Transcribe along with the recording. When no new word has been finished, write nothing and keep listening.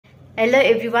Hello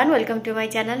everyone, welcome to my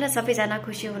channel. र सबैजना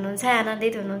खुसी हुनुहुन्छ,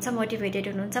 आनन्दित हुनुहुन्छ, मोटिभेटेड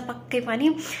हुनुहुन्छ पक्कै पनि।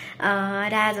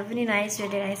 र आज पनि नयाँ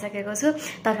स्टोरी आइसकेको छु।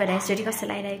 तपाईँहरूलाई स्टोरी कस्तो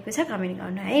लागिरहेको छ कमेन्ट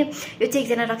गर्नु है। यो चाहिँ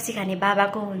एकजना रक्सी खाने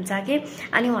बाबाको हुन्छ कि,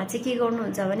 अनि उहाँ चाहिँ के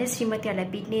गर्नुहुन्छ भने श्रीमतीहरूलाई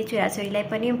पिट्ने, छोराछोरीलाई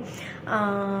पनि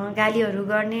गालीहरू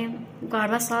गर्ने,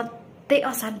 घरमा सधैँ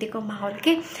अशान्तिको माहौल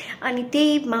के। अनि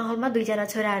त्यही माहौलमा दुईजना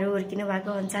छोराहरू हुर्किनु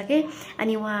भएको हुन्छ कि,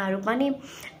 अनि उहाँहरू पनि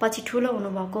पछि ठुलो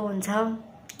हुनुभएको हुन्छ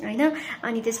हैन।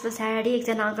 अनि त्यस पछाडि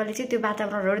एकजना अङ्कलले चाहिँ त्यो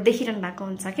वातावरणहरू देखिरहनु भएको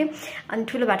हुन्छ कि, अनि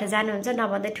ठुलो बाटो जानुहुन्छ,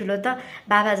 नभन्दै ठुलो त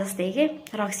बाबा जस्तै के,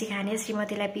 रक्सी खाने,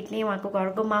 श्रीमतीलाई पिट्ने, उहाँको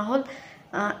घरको माहौल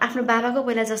आफ्नो बाबाको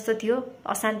पहिला जस्तो थियो,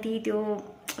 अशान्ति, त्यो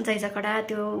झैझगडा,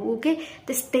 त्यो ऊ के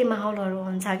त्यस्तै माहौलहरू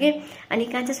हुन्छ कि। अनि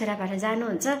कान्छा छोराबाट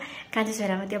जानुहुन्छ, कान्छा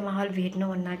छोरामा त्यो माहौल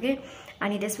भेट्नुहुन्न कि।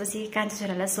 अनि त्यसपछि कान्छा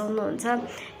छोरालाई सोध्नुहुन्छ,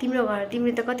 तिम्रो घर,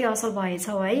 तिम्रो त कति असल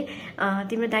भएछौ है,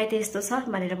 तिम्रो दाइ त यस्तो छ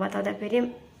भनेर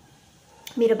बताउँदाखेरि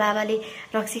मेरो बाबाले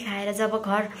रक्सी खाएर जब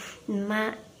घरमा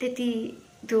त्यति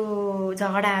त्यो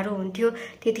झगडाहरू हुन्थ्यो,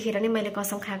 त्यतिखेर नै मैले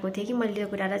कसम खाएको थिएँ कि मैले त्यो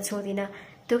कुरालाई छोड्दिनँ।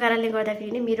 त्यो कारणले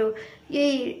गर्दाखेरि नै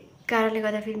यही कारणले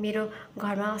गर्दाखेरि मेरो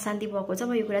घरमा अशान्ति भएको छ,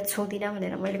 म यो कुरा छोड्दिनँ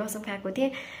भनेर मैले कसम खाएको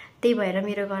थिएँ। त्यही भएर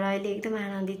मेरो घर अहिले एकदम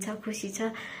आनन्दित छ, खुसी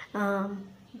छ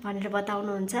भनेर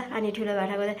बताउनुहुन्छ। अनि ठुलो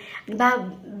भाटा गर्दा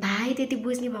भाइ त्यति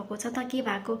बुझ्ने भएको छ त के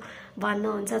भएको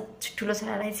भन्नुहुन्छ ठुलो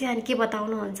छोरालाई चाहिँ। अनि के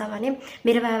बताउनुहुन्छ भने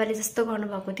मेरो बाबाले जस्तो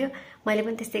गर्नुभएको थियो मैले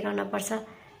पनि त्यस्तै गर्नुपर्छ,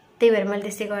 त्यही भएर मैले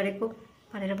त्यस्तै गरेको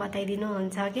भनेर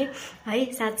बताइदिनुहुन्छ कि है।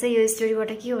 साँच्चै यो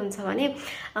स्टोरीबाट के हुन्छ भने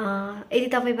यदि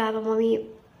तपाईँ बाबा मम्मी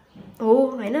हो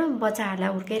हैन,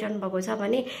 बच्चाहरूलाई हुर्काइरहनु भएको छ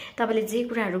भने तपाईँले जे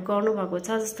कुराहरू गर्नुभएको छ,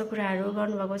 जस्तो कुराहरू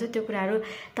गर्नुभएको छ त्यो कुराहरू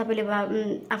तपाईँले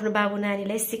आफ्नो बाबु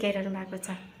नानीलाई सिकाइरहनु भएको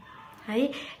छ है।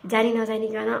 जानी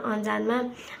नजानिकन अन्जानमा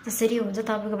जसरी हुन्छ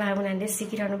तपाईँको बाबु नानीले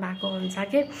सिकिरहनु भएको हुन्छ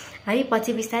कि है।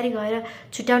 पछि बिस्तारै गएर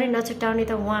छुट्याउने नछुट्याउने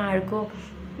त उहाँहरूको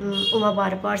उमा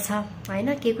भर पर्छ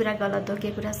हैन। के कुरा गलत हो,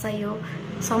 के कुरा सही हो,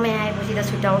 समय आएपछि त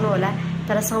छुट्याउनु होला,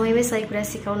 तर समयमै सही कुरा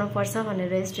सिकाउनु पर्छ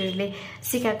भनेर स्टोरीले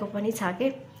सिकाएको पनि छ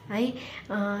कि है।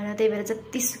 र त्यही भएर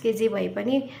जतिसुकै जे भए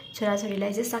पनि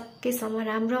छोराछोरीलाई चाहिँ सकेसम्म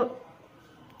राम्रो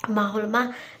माहौलमा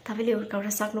तपाईँले हुर्काउन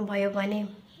सक्नुभयो भने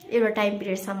एउटा टाइम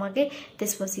पिरियडसम्म के,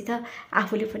 त्यसपछि त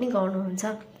आफूले पनि गर्नुहुन्छ।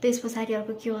 त्यस पछाडि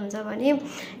अर्को के हुन्छ भने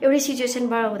एउटै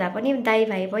सिचुएसनबाट हुँदा पनि दाइ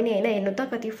भाइ पनि होइन, हेर्नु त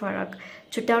कति फरक।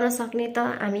 छुट्याउन सक्ने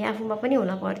त हामी आफूमा पनि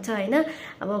हुनपर्छ होइन।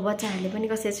 अब बच्चाहरूले पनि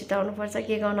कसरी छुट्याउनु पर्छ,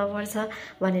 के गर्नुपर्छ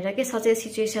भनेर के सबै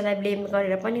सिचुएसनलाई ब्लेम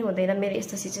गरेर पनि हुँदैन। मेरो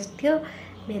यस्तो सिचुएसन थियो,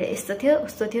 मेरो यस्तो थियो,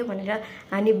 उस्तो थियो भनेर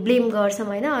हामी ब्लेम गर्छौँ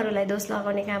होइन, अरूलाई दोष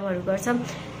लगाउने कामहरू गर्छौँ।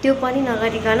 त्यो पनि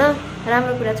नगरिकन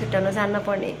राम्रो कुरा छुट्याउन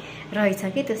जान्नुपर्ने रहेछ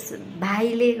कि। त्यस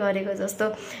भाइले गरेको जस्तो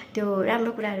त्यो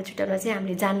राम्रो कुराहरू छुट्याउन चाहिँ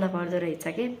हामीले जान्न पर्दो रहेछ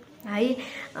कि है।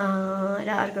 र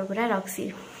अर्को कुरा रक्सी,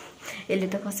 यसले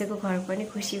त कसैको घर पनि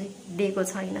खुसी दिएको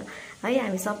छैन है।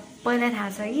 हामी सबैलाई थाहा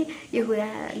छ कि यो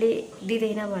कुराले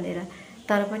दिँदैन भनेर,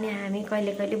 तर पनि हामी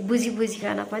कहिले कहिले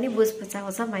बुझिकन पनि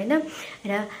बुझपुचाउँछौँ होइन।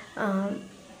 र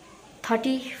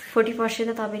 30-40%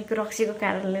 त तपाईँको रक्सीको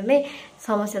कारणले नै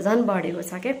समस्या झन् बढेको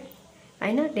छ क्या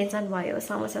होइन। टेन्सन भयो,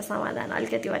 समस्या समाधान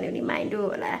अलिकति भन्यो भने माइन्ड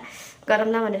होला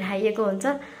गरमला भनेर खाइएको हुन्छ,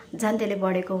 झन् त्यसले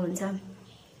बढेको हुन्छ।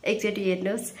 एकचोटि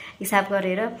हेर्नुहोस् हिसाब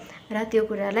गरेर, र त्यो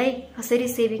कुरालाई कसरी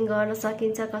सेभिङ गर्न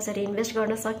सकिन्छ, कसरी इन्भेस्ट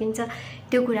गर्न सकिन्छ,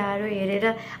 त्यो कुराहरू हेरेर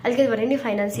अलिकति भन्यो नि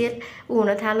फाइनेन्सियल हुन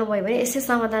थाल्नुभयो भने यसै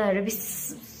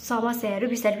समस्याहरू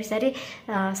बिस्तारै बिस्तारै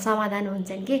समाधान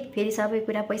हुन्छन् कि। फेरि सबै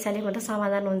कुरा पैसाले मात्रै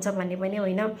समाधान हुन्छ भन्ने पनि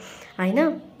होइन होइन।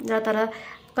 र तर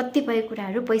कतिपय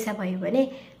कुराहरू पैसा भयो भने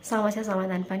समस्या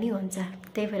समाधान पनि हुन्छ।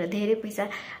 त्यही भएर धेरै पैसा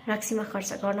रक्सीमा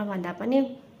खर्च गर्नुभन्दा पनि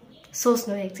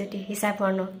सोच्नु, एकचोटि हिसाब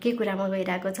गर्नु, के कुरामा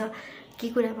गइरहेको छ, के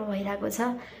कुरामा भइरहेको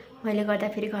छ, मैले गर्दा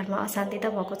फेरि घरमा अशान्ति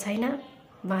त भएको छैन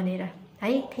भनेर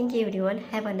है। Thank you everyone,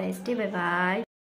 have a nice day, by by.